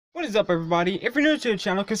What is up, everybody? If you're new to the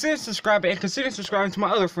channel, consider subscribing and consider subscribing to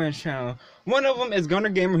my other friend's channel. One of them is Gunner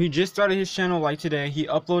Gamer. He just started his channel like today. He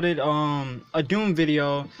uploaded a Doom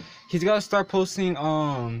video. He's gotta start posting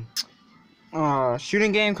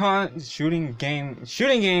shooting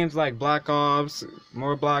games like Black Ops,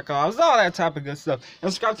 more Black Ops, all that type of good stuff.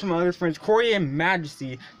 And subscribe to my other friends Corey and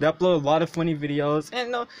Majesty. They upload a lot of funny videos,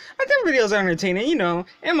 and I think videos are entertaining,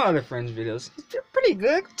 and my other friends' videos, they're pretty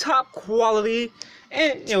good, top quality.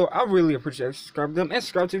 And I really appreciate it. Subscribe to them and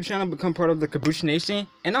subscribe to the channel, become part of the Kabush Nation,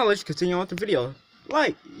 and I'll let you continue on with the video.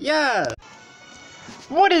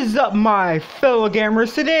 What is up, my fellow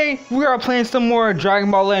gamers? Today we are playing some more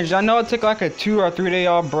Dragon Ball Legends. I know it took like a 2 or 3 day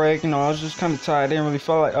off break. I was just kind of tired. I didn't really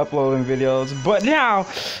feel like uploading videos, but now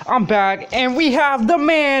I'm back and we have the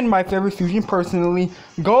man, my favorite fusion personally,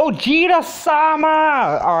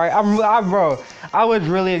 Gogeta-sama. All right, bro, I was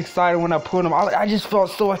really excited when I put him. I just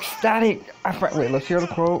felt so ecstatic. Wait, let's hear the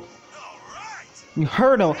quote. You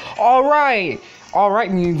heard him. All right,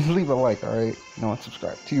 means leave a like, alright? No one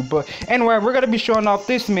subscribe to you. But anyway, we're going to be showing off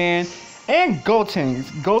this man and Gotenks.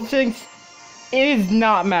 Gotenks is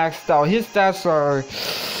not maxed out. His stats are,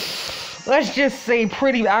 let's just say,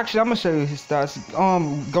 pretty. Actually, I'm going to show you his stats.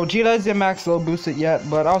 Gogeta isn't maxed out boosted yet,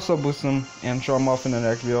 but I'll also boost him and show him off in the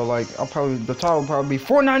next video. Like, the title will probably be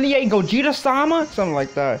 498 Gogeta-sama, something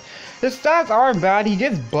like that. His stats aren't bad. He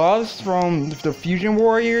gets buffs from the Fusion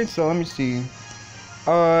Warrior, so let me see.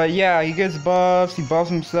 Yeah, he gets buffs, he buffs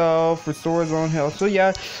himself, restores his own health. So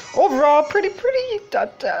yeah, overall, pretty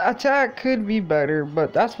attack could be better,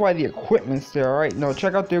 but that's why the equipment's there, alright? No,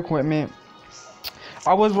 check out the equipment.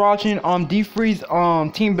 I was watching D-Free's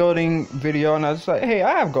team building video, and I was like, hey,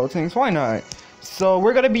 I have Gotenks, why not? So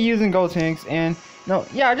we're gonna be using Gotenks, and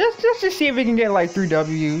just to see if we can get like 3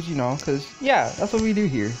 W's, cause yeah, that's what we do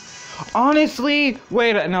here. Honestly,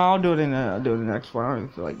 wait, no, I'll do it in the next one. I don't even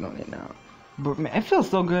feel like doing it now. But man, it feels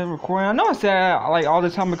so good recording. I know I said like all the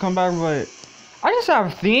time to come back, but I just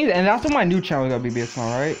have themes, and that's what my new channel is gonna be based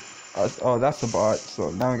on, right? Oh, that's the bot.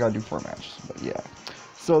 So now we gotta do 4 matches. But yeah,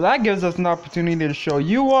 so that gives us an opportunity to show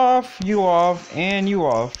you off, and you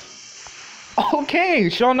off. Okay,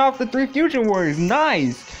 showing off the 3 Fusion Warriors.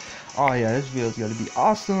 Nice. Oh yeah, this video is gonna be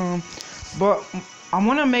awesome. But I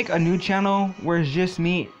want to make a new channel where it's just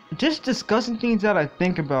me, just discussing things that I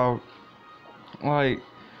think about, like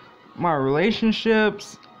my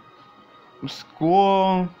relationships,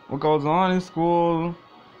 school, what goes on in school,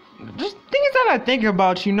 just things that I think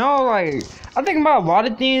about, like I think about a lot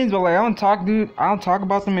of things, but like I don't talk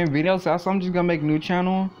about them in videos. So I'm just gonna make a new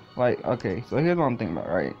channel. Like, okay, so here's what I'm thinking about,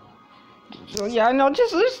 right? So yeah, I know,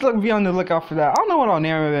 just be on the lookout for that. I don't know what I'll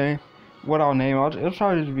name it. It'll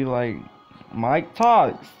probably just be like Mike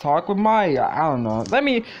talk with Mike. I don't know. Let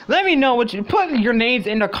me know what you put your names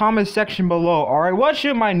in the comment section below. All right, what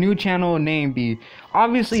should my new channel name be?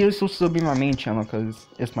 Obviously, this will still be my main channel because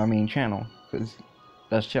it's my main channel. Because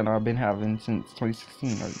that's the channel I've been having since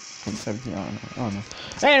 2016 or 2017. I don't know.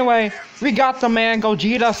 Anyway, we got the man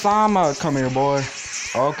Gogeta-sama. Come here, boy.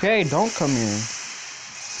 Okay, don't come here.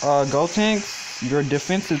 Gotenks, you're a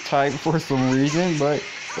defensive type for some reason, but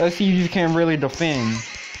let's see if you can really defend.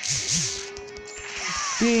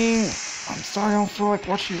 I'm sorry, I don't feel like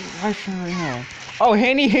watching live stream right now. Oh,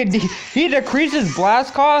 and he decreases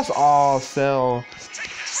blast cost. Oh, sell.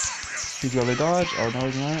 He's gonna dodge. Oh no,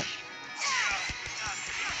 he's not.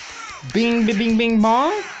 Bing, bing, bing, bing,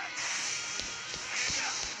 bong.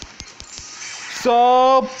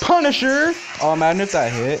 So Punisher. Oh, imagine if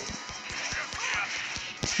that hit.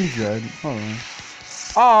 He's good. Hold on.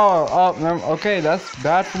 Oh, okay, that's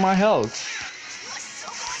bad for my health.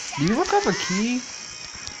 Do you recover key?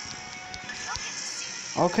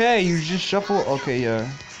 Okay, you just shuffle. Okay, yeah,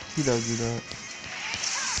 he does do that.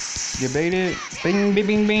 You baited. Bing, bing,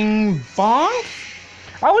 bing, bing, bong.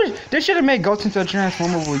 They should have made Gotenks a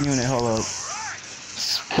transformable unit. Hold up.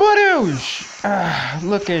 Spadoosh!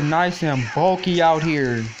 Looking nice and bulky out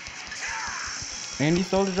here. And he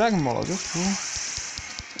stole the Dragon Ball. That's cool.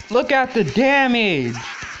 Look at the damage.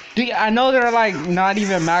 I know they're like not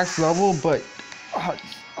even max level, but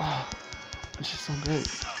it's just so good.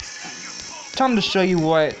 Time to show you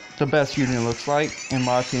what the best fusion looks like, in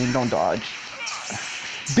my opinion. Don't dodge.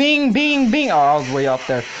 Bing, bing, bing. Oh, I was way up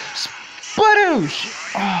there. Spadoosh!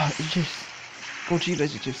 Gogeta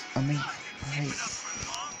is just amazing. Right?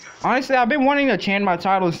 Honestly, I've been wanting to change my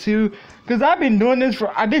titles too, because I've been doing this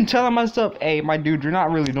I've been telling myself, hey, my dude, you're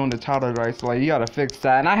not really doing the title right, so like, you gotta fix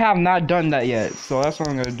that, and I have not done that yet, so that's what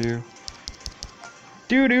I'm gonna do.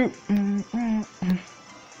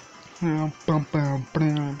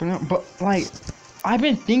 But like, I've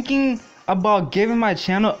been thinking about giving my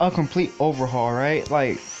channel a complete overhaul, right?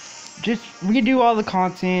 Like, just redo all the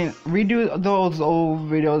content, redo those old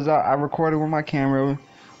videos that I recorded with my camera.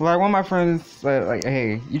 Like one of my friends said, like,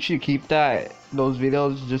 hey, you should keep those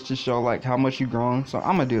videos just to show like how much you've grown. So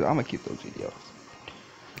I'm gonna keep those videos.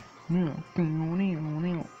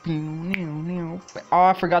 Oh,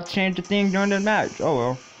 I forgot to change the thing during the match. Oh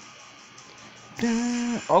well.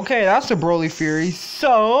 Okay, that's a Broly Fury.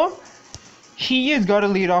 So he is gonna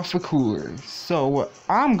lead off the cooler. So what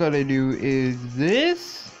I'm gonna do is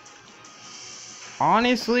this.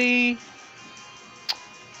 Honestly,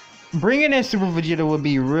 bringing in Super Vegeta would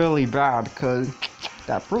be really bad because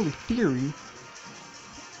that Broly Fury.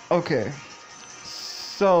 Okay,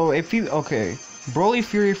 so if you Broly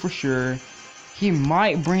Fury for sure. He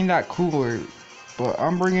might bring that cooler, but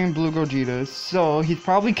I'm bringing Blue Gogeta, so he's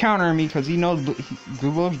probably countering me because he knows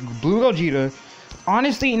Blue Gogeta.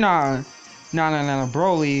 Honestly, nah,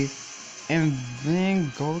 Broly, and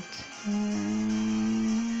then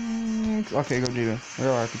okay, Gogeta.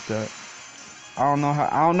 Where I pick that? I don't know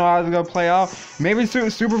how it's gonna play out. Maybe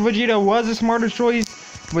Super Vegeta was a smarter choice,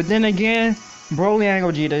 but then again, Broly and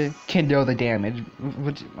Gogeta can deal the damage.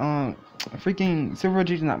 Freaking Super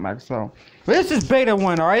Vegeta's not max, so. But this is beta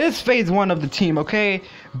 1, alright? This is phase 1 of the team, okay?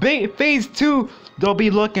 Phase 2, they'll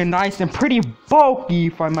be looking nice and pretty bulky,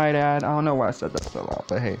 if I might add. I don't know why I said that so loud,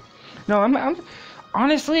 but hey. No, I'm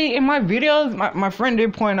honestly, in my videos, my friend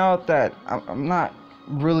did point out that I'm not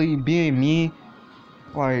really being me.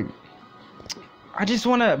 Like, I just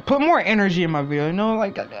want to put more energy in my video, you know?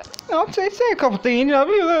 Like, say a couple things, you know?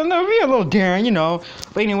 Be a little daring, you know?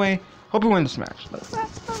 But anyway, hope we win this match.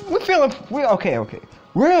 Okay.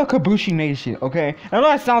 We're a Kabushi Nation, okay? I know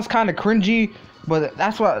that sounds kind of cringy, but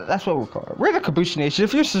that's what we're called. We're the Kabushi Nation.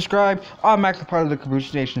 If you're subscribed, automatically part of the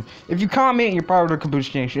Kabushi Nation. If you comment, you're part of the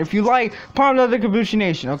Kabushi Nation. If you like, part of the Kabushi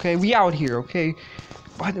Nation, okay? We out here, okay?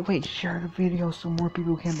 By the way, share the video so more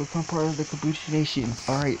people can become part of the Kabushi Nation.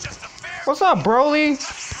 Alright. What's up, Broly?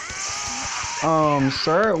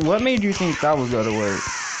 Sir, what made you think that was gonna work?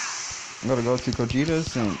 I'm gonna go to Gogeta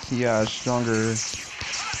since he has stronger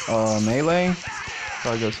melee.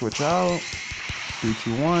 Probably go switch out. 3,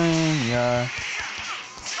 2, 1, yeah.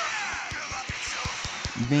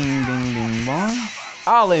 Bing, bing, bing, bong.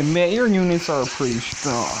 I'll admit your units are pretty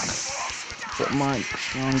strong, but mine's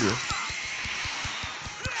stronger.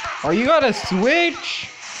 Oh, you gotta switch?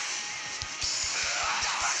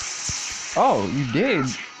 Oh, you did.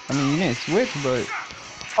 I mean, you didn't switch, but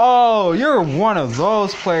oh, you're one of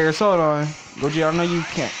those players. Hold on, Gogeta. I know you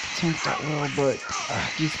can't tank that well, but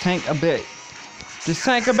just tank a bit. Just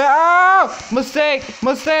tank a bit. Oh! Mistake!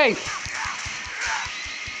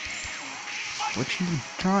 What you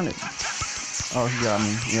trying to? Oh, he got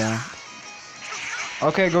me. Yeah.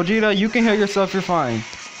 Okay, Gogeta, you can heal yourself. You're fine.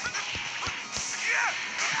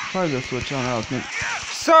 Probably just switch on out.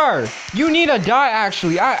 Sir, you need to die.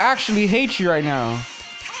 Actually, I actually hate you right now.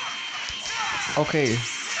 Okay,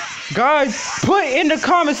 guys, put in the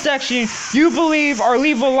comment section you believe or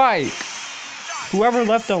leave a like. Whoever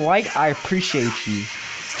left a like, I appreciate you.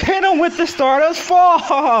 Hit him with the Stardust Fall!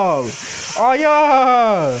 Oh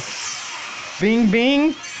yeah! Bing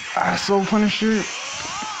bing! Soul Punisher.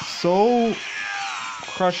 Soul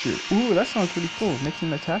Crusher. Ooh, that sounds pretty cool. Makes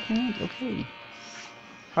him attack me? Okay.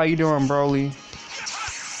 How you doing, Broly?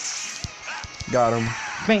 Got him.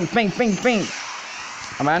 Faint!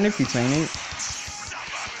 I'm mad if he fainted.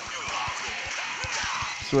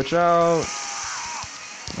 Switch out.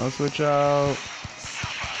 No switch out.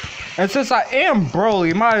 And since I am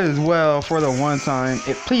Broly, might as well for the one time.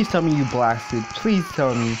 Please tell me you blasted. Please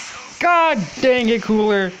tell me. God dang it,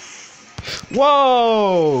 Cooler.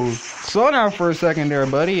 Whoa. Slow down for a second there,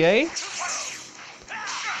 buddy, eh?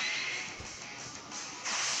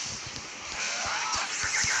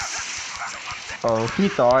 Oh, he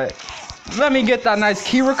thought. Let me get that nice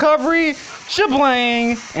key recovery.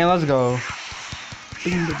 Shablang. And let's go.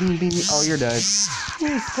 Bing, bing, bing. Oh, you're dead. Who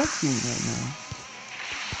is touching right now?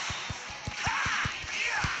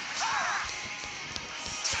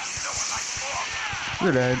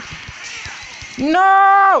 You're dead.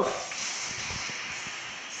 No!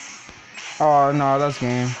 Oh, no, that's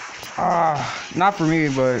game. Not for me,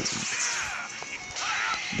 but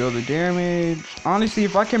deal the damage. Honestly,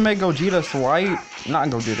 if I can make Gogeta swipe, not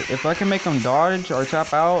Gogeta, if I can make him dodge or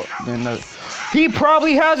tap out, then he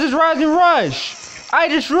probably has his Rising Rush. I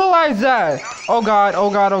just realized that. Oh god.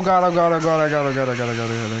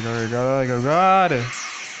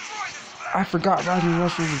 I forgot Rising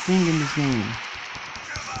Rush was a thing in this game.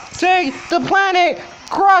 Take the planet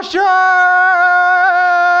Crusher!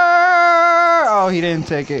 Oh, he didn't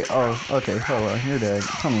take it. Oh, okay, hold on. You're dead.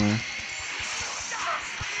 Come here.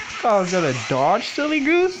 Oh, I was gonna dodge, silly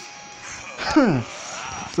goose?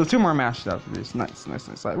 So 2 more matches after this. Nice.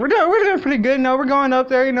 We're doing pretty good. No, we're going up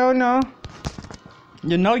there. You know.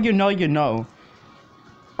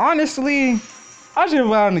 Honestly, I should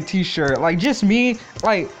have on a t-shirt. Like, just me.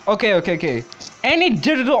 Like, okay. Any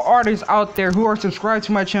digital artists out there who are subscribed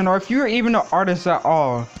to my channel, or if you're even an artist at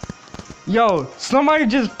all, yo, somebody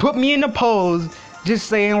just put me in the pose, just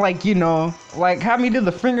saying, like, you know, like, have me do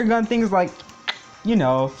the finger gun things, like, you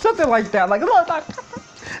know, something like that. Like, look,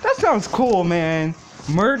 that sounds cool, man.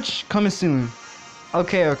 Merch coming soon.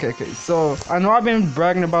 Okay. So I know I've been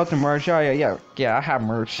bragging about the merch. Yeah. I have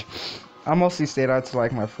merch. I mostly say that to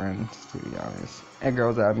like my friends, to be honest, and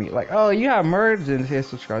girls that I meet. Like, oh, you have merch, and hey,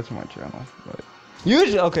 subscribe to my channel. But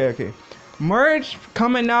usually, okay. Merch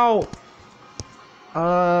coming out,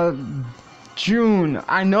 June.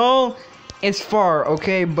 I know it's far,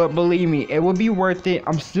 okay, but believe me, it will be worth it.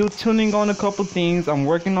 I'm still tuning on a couple things. I'm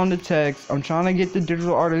working on the text. I'm trying to get the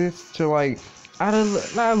digital artists to like add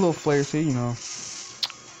a little flair to, you know.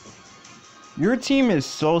 Your team is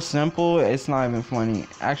so simple, it's not even funny.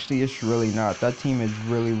 Actually, it's really not. That team is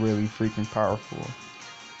really freaking powerful.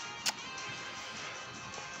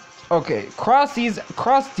 Okay, cross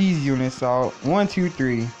these units out. 1, 2,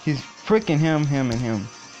 3. He's freaking him, and him.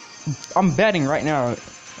 I'm betting right now,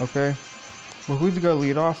 okay? Well, who's he gonna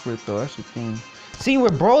lead off with, though? That's the thing. See,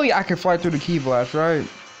 with Broly, I can fly through the Ki Blast, right?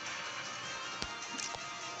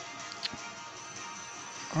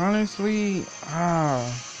 Honestly,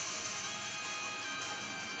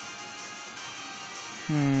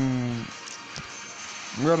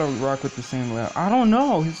 we're gonna rock with the same layout. I don't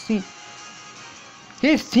know. His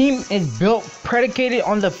team is built predicated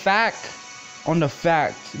on the fact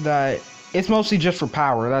that it's mostly just for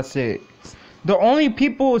power. That's it. The only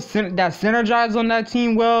people that synergize on that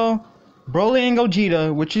team, well, Broly and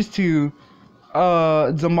Gogeta, which is 2,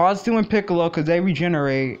 Zamasu and Piccolo, because they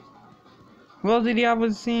regenerate. Who else did he have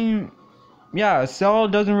with the team? Yeah, Cell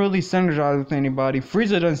doesn't really synergize with anybody.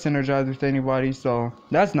 Frieza doesn't synergize with anybody, so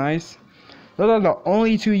that's nice. Those are the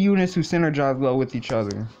only 2 units who synergize well with each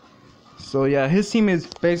other. So yeah, his team is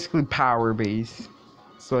basically power based.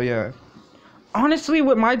 So yeah. Honestly,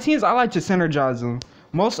 with my teams, I like to synergize them.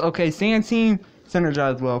 Sand team,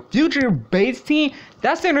 synergize well. Future base team,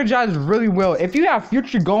 that synergizes really well. If you have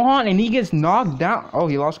Future Gohan and he gets knocked down, oh,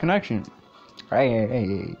 he lost connection.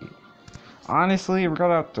 Hey. Honestly, we're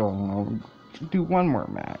gonna have to do 1 more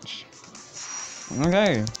match.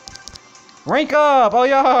 Okay. Rank up! Oh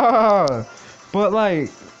yeah! But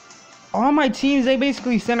like, all my teams, they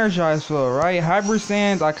basically synergize well, right? Hyper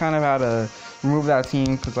Saiyans, I kind of had to remove that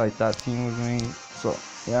team because like that team was made. So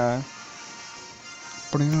yeah.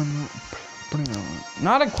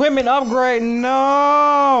 Not equipment upgrade,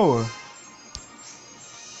 no!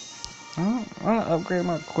 I don't want to upgrade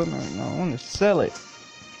my equipment right now. I want to sell it.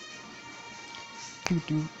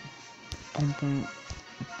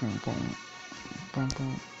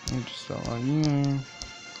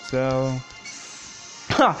 Sell.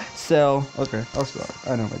 Sell. Okay, I'll start.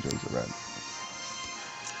 I know my jokes are bad.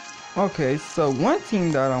 Okay, so one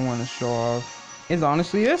team that I want to show off is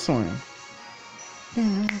honestly this one.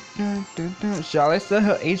 Charlotte's the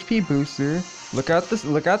HP booster. Look at the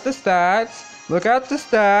stats. Look at the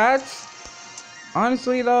stats.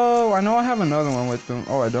 Honestly though, I know I have another one with them.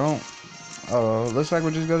 Oh, I don't. Oh, looks like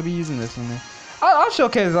we're just gonna be using this one. I'll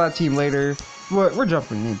showcase that team later. But we're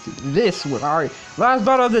jumping into this one. Alright, last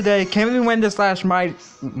battle of the day. Can we win this last might?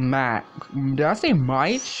 Did I say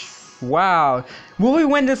might? Wow. Will we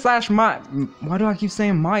win this last might? Why do I keep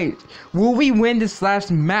saying might? Will we win this last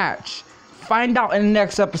match? Find out in the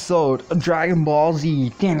next episode of Dragon Ball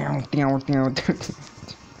Z.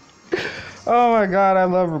 Oh my god, I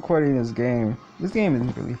love recording this game. This game is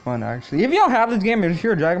really fun, actually. If you don't have this game, if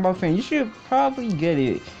you're a Dragon Ball fan, you should probably get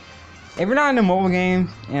it. If you're not in the mobile game,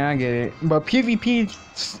 yeah, I get it. But PvP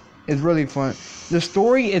is really fun. The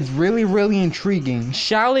story is really intriguing.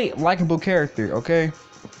 Charlotte, likable character, okay?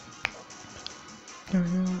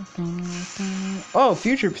 Oh,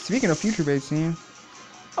 future. Speaking of future-based team.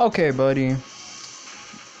 Okay, buddy.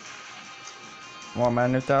 Well,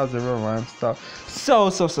 man, if that was a real rhyme stuff.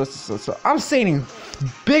 So, I'm saying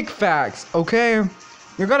big facts, okay?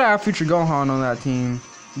 You're gonna have Future Gohan on that team,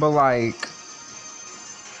 but like,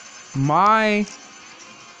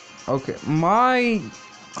 okay,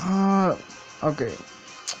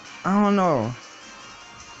 I don't know.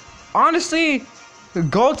 Honestly,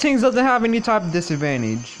 Gotenks doesn't have any type of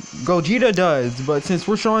disadvantage. Gogeta does, but since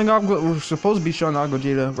we're supposed to be showing off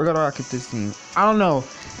Gogeta, we're gonna rock with this team. I don't know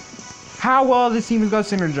how well this team is gonna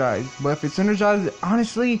synergize, but if it synergizes,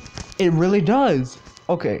 honestly, it really does.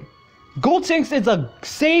 Okay, Gotenks is a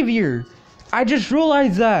savior. I just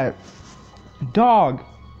realized that. Dog,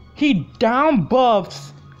 he down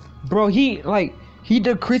buffs, bro. He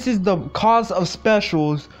decreases the cost of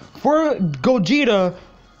specials for Gogeta,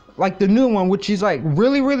 like the new one, which is like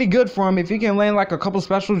really good for him. If you can land like a couple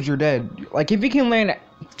specials, you're dead. Like if you can land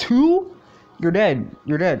 2, you're dead.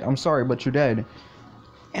 You're dead. I'm sorry, but you're dead.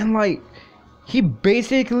 And like he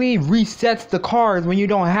basically resets the cards when you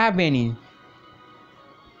don't have any.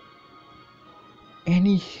 And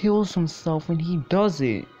he heals himself when he does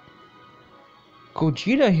it.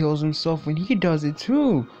 Gogeta heals himself when he does it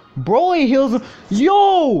too. Broly heals him.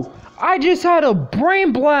 Yo! I just had a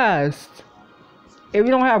brain blast! If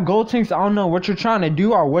you don't have gold tanks, I don't know what you're trying to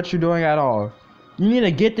do or what you're doing at all. You need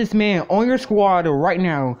to get this man on your squad right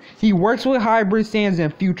now. He works with hybrid sands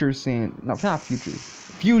and future sand. No, not futures.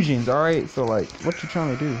 Fusions, alright? So like, what you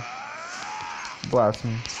trying to do? Blast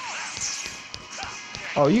me.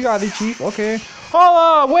 Oh, you got it, Chief. Okay. Hold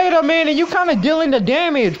on, wait a minute. You kind of dealing the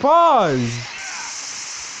damage. Pause.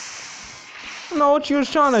 I don't know what you was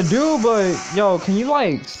trying to do, but yo, can you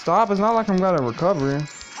like stop? It's not like I'm gonna recover.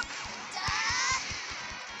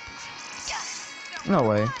 No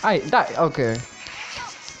way. Okay.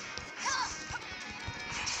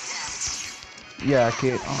 Yeah,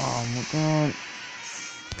 kid. Oh my god.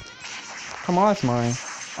 Come on, it's mine.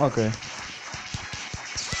 Okay.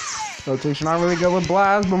 Rotation not really good with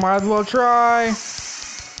blast, but might as well try.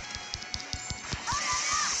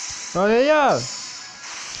 Oh yeah.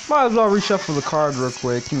 Might as well reshuffle the cards real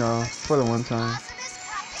quick, you know, for the one time.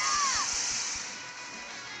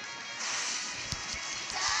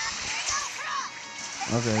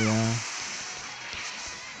 Okay, yeah.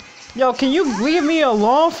 Yo, can you leave me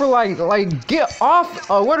alone for like get off?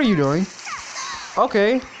 Oh, what are you doing?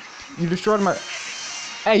 Okay, you destroyed my.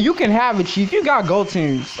 Hey, you can have it, Chief. You got gold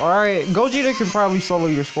teams. Alright, Gogeta can probably solo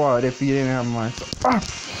your squad if you didn't have mine.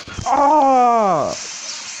 Oh!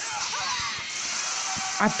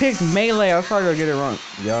 I picked melee. I was probably gonna get it wrong.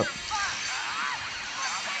 Yup.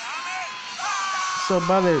 So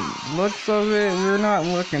by the looks of it, we're not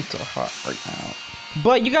looking too hot right now.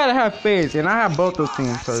 But you gotta have faith, and I have both those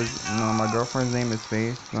things because you know my girlfriend's name is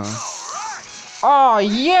Faith. So. Oh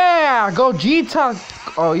yeah, Gogeta.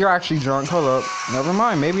 Oh, you're actually drunk. Hold up. Never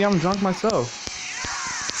mind. Maybe I'm drunk myself.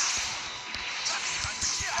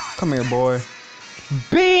 Come here, boy.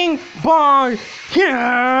 Bing bong.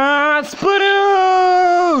 Yeah,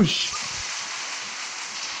 sploosh.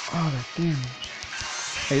 Oh, that damage.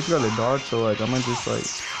 Hey, he's got a dodge, so like I'm gonna just like.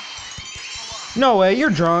 No way, you're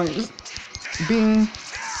drunk. Bing.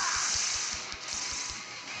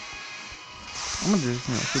 I'm gonna just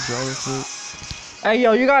put you all this quick. Hey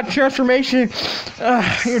yo, you got transformation.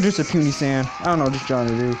 You're just a puny sand. I don't know what you're trying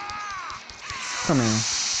to do. Come here.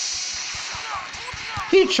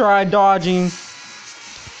 He tried dodging.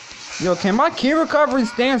 Yo, can my key recovery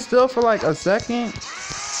stand still for like a second?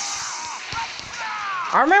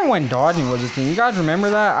 I remember when dodging was a thing. You guys remember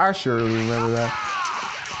that? I surely remember that.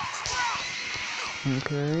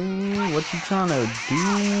 Okay, what you trying to do?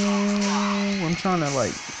 I'm trying to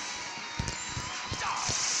like.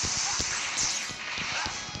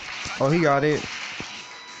 Oh, he got it.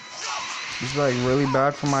 It's like really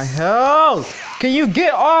bad for my health. Can you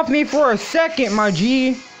get off me for a second, my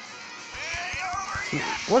G?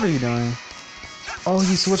 What are you doing? Oh,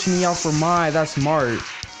 he's switching me out for my. That's smart.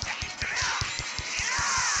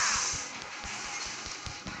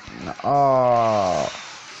 Oh,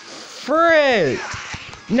 frick!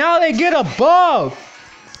 Now they get a buff.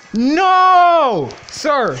 No,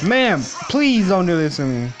 sir, ma'am, please don't do this to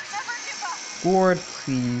me. Lord,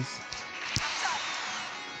 please.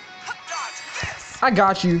 I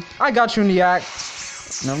got you. I got you in the act.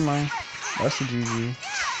 Never mind. That's a GG.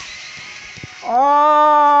 Oh,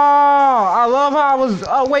 I love how I was.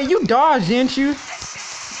 Oh, wait, you dodged, didn't you?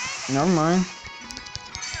 Never mind.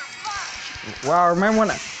 Wow,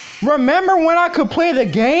 remember when I could play the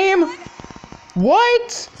game?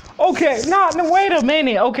 What? Okay, no, wait a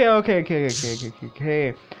minute.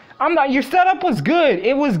 Okay. I'm not. Your setup was good.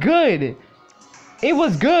 It was good. It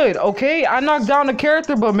was good, okay? I knocked down the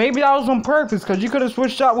character, but maybe that was on purpose, because you could have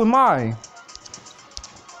switched out with mine.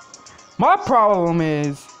 My problem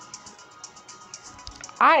is,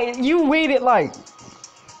 you waited like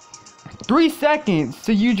 3 seconds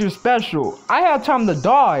to use your special. I had time to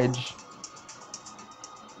dodge.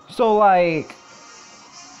 So like,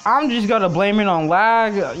 I'm just gonna blame it on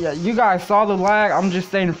lag. Yeah, you guys saw the lag. I'm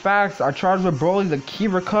just saying facts. I charged with Broly. The key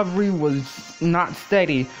recovery was not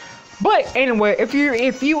steady. But anyway, if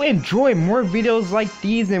you enjoy more videos like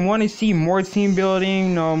these and want to see more team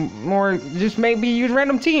building, more just maybe use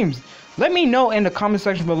random teams, let me know in the comment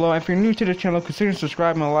section below. If you're new to the channel, consider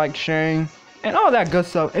subscribing, like, sharing. and all that good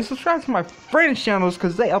stuff. And subscribe to my friends' channels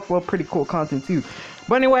because they upload pretty cool content too.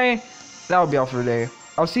 But anyway, that will be all for today.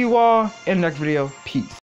 I'll see you all in the next video. Peace.